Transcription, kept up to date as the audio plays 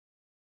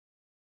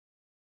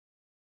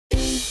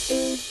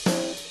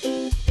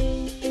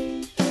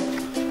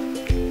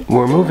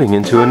We're moving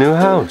into a new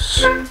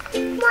house. Mom, sit.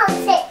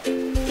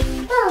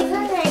 Mom,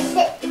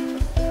 sit.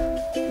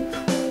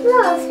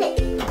 Mom, sit.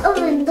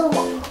 Open the door.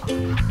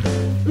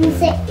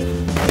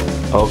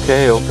 Sit.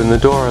 Okay, open the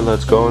door.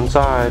 Let's go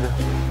inside.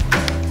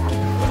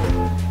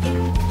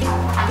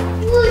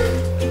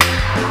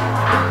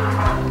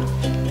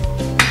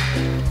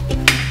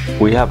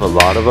 We have a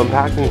lot of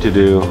unpacking to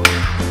do.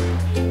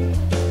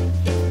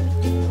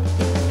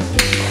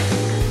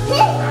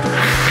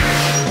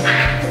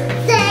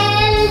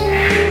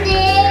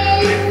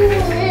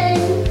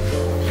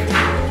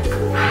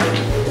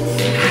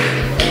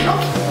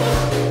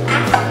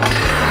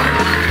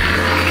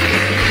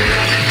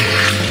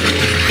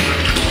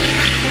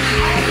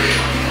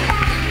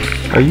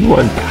 Are you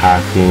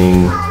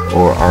unpacking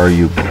or are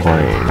you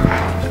playing?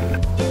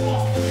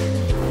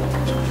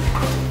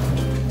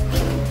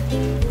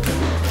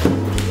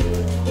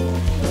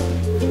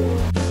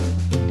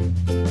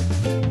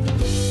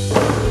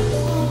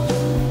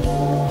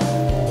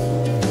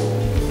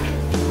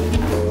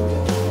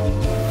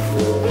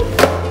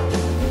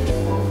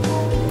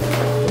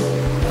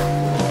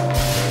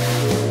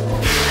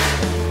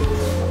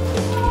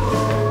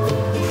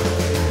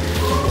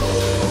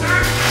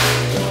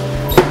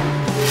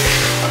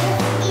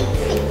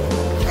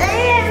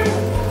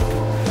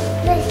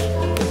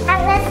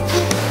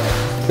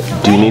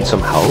 Do you need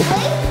some help?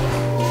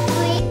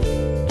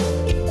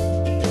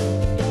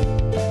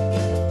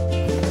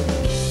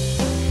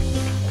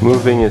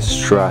 Moving is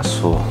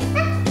stressful.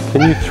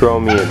 Can you throw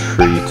me a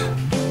treat?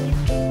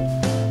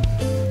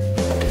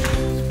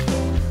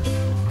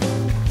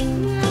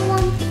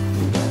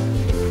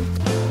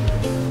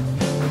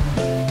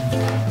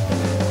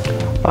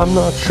 I'm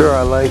not sure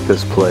I like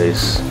this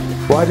place.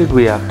 Why did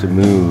we have to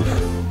move?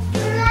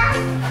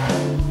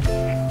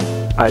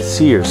 I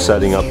see you're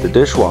setting up the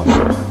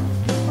dishwasher.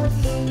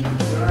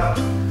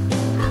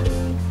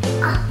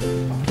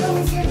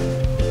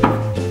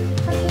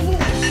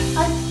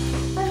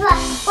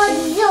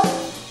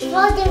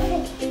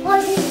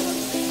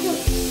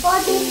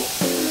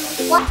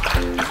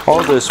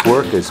 All this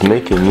work is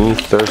making me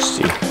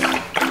thirsty.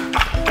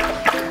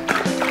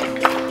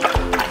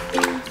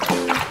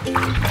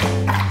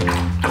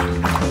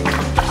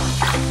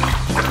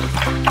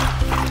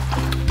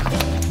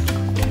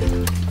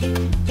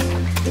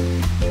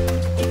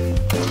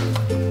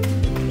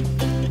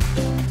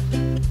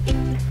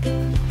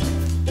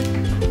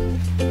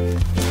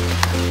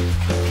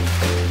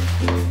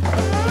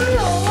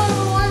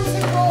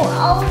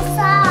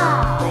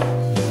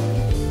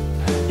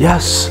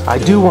 Yes, I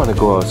do want to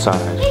go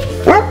outside.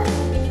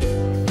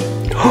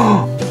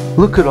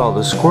 Look at all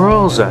the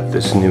squirrels at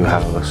this new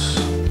house.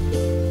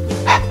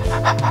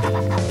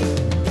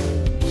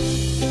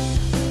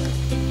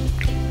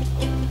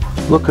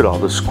 Look at all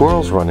the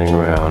squirrels running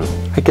around.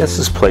 I guess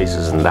this place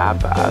isn't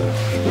that bad.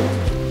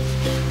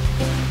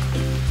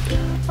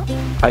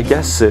 I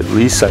guess at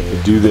least I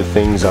could do the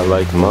things I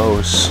like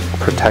most,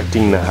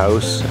 protecting the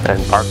house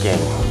and barking.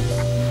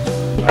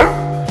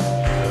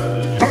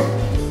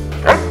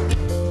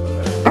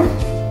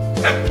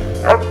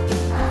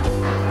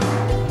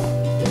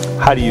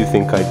 How do you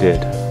think I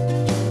did?